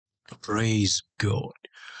Praise God.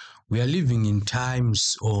 We are living in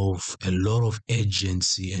times of a lot of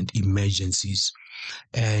urgency and emergencies.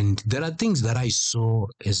 And there are things that I saw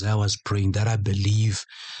as I was praying that I believe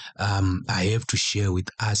I have to share with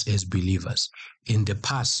us as believers. In the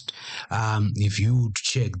past, if you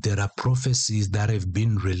check, there are prophecies that have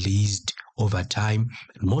been released over time.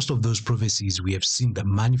 Most of those prophecies, we have seen the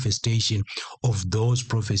manifestation of those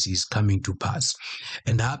prophecies coming to pass.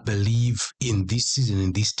 And I believe in this season,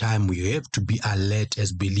 in this time, we have to be alert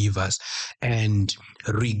as believers and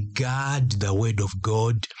regard the word of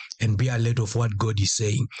God and be alert of what God is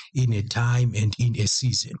saying in a time and in a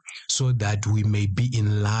season, so that we may be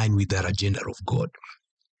in line with the agenda of God.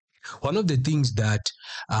 One of the things that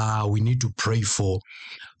we need to pray for,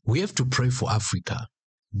 we have to pray for Africa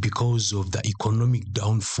because of the economic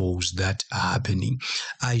downfalls that are happening.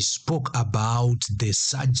 I spoke about the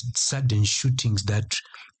sudden shootings that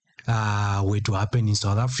were to happen in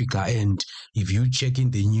South Africa, and if you check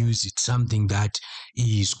in the news, it's something that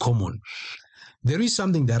is common. There is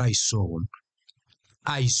something that I saw.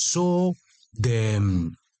 I saw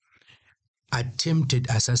the attempted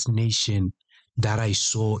assassination that I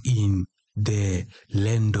saw in the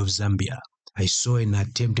land of Zambia. I saw an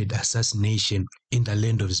attempted assassination in the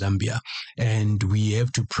land of Zambia, and we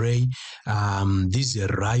have to pray. This is a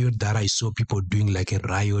riot that I saw people doing, like a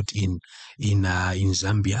riot in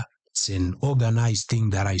Zambia. It's an organized thing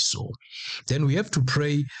that I saw. Then we have to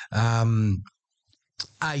pray.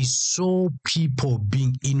 I saw people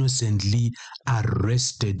being innocently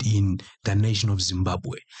arrested in the nation of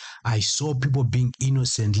Zimbabwe. I saw people being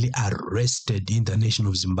innocently arrested in the nation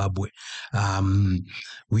of Zimbabwe.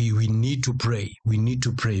 We need to pray. We need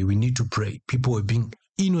to pray. We need to pray. People are being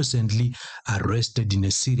innocently arrested in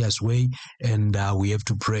a serious way, and we have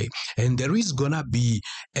to pray. And there is gonna be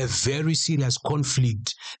a very serious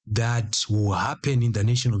conflict that will happen in the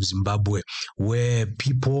nation of Zimbabwe, where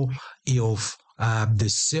people of the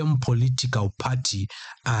same political party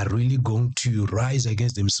are really going to rise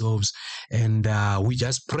against themselves. And we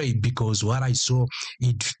just pray, because what I saw,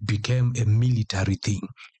 it became a military thing.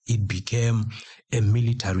 It became a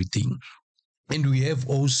military thing. And we have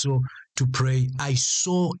also to pray. I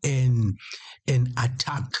saw an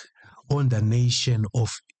attack on the nation of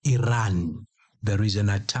Iran. There is an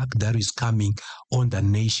attack that is coming on the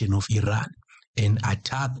nation of Iran. An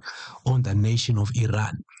attack on the nation of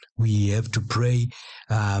Iran. We have to pray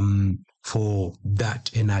for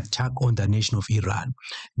that, an attack on the nation of Iran.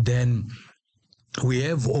 Then we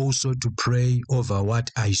have also to pray over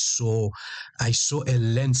what I saw. I saw a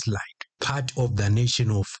landslide. Part of the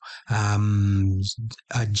nation of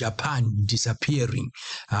Japan disappearing.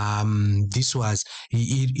 This was,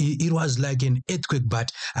 it was like an earthquake,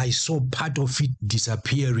 but I saw part of it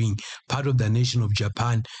disappearing, part of the nation of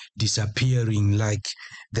Japan disappearing, like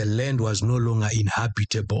the land was no longer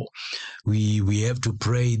inhabitable. We have to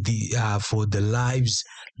pray for the lives,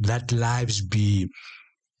 that lives be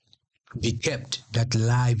kept, that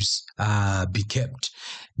lives be kept.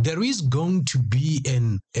 There is going to be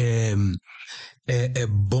a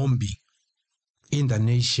bombing in the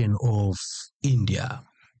nation of India.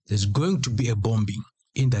 There's going to be a bombing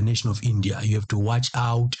in the nation of India. You have to watch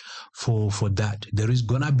out for that. There is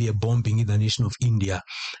gonna be a bombing in the nation of India,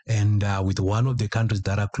 and with one of the countries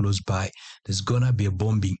that are close by, there's gonna be a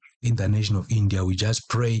bombing in the nation of India. We just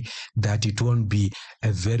pray that it won't be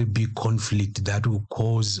a very big conflict that will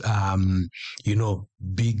cause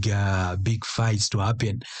big fights to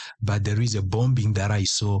happen. But there is a bombing that I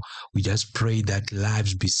saw. We just pray that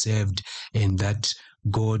lives be saved and that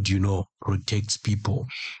God, protects people.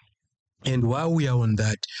 And while we are on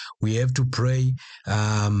that, we have to pray.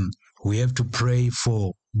 We have to pray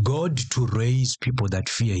for God to raise people that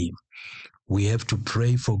fear Him. We have to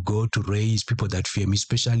pray for God to raise people that fear Him,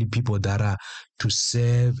 especially people that are to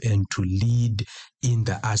serve and to lead in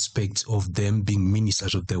the aspects of them being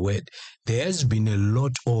ministers of the word. There has been a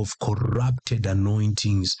lot of corrupted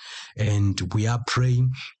anointings, and we are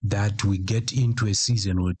praying that we get into a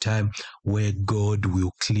season or time where God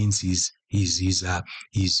will cleanse His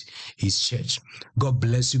church. God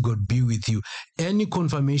bless you. God be with you. Any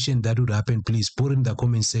confirmation that would happen, please put in the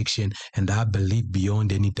comment section, and I believe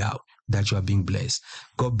beyond any doubt that you are being blessed.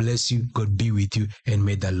 God bless you. God be with you, and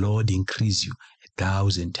may the Lord increase you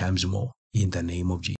 1,000 times more in the name of Jesus.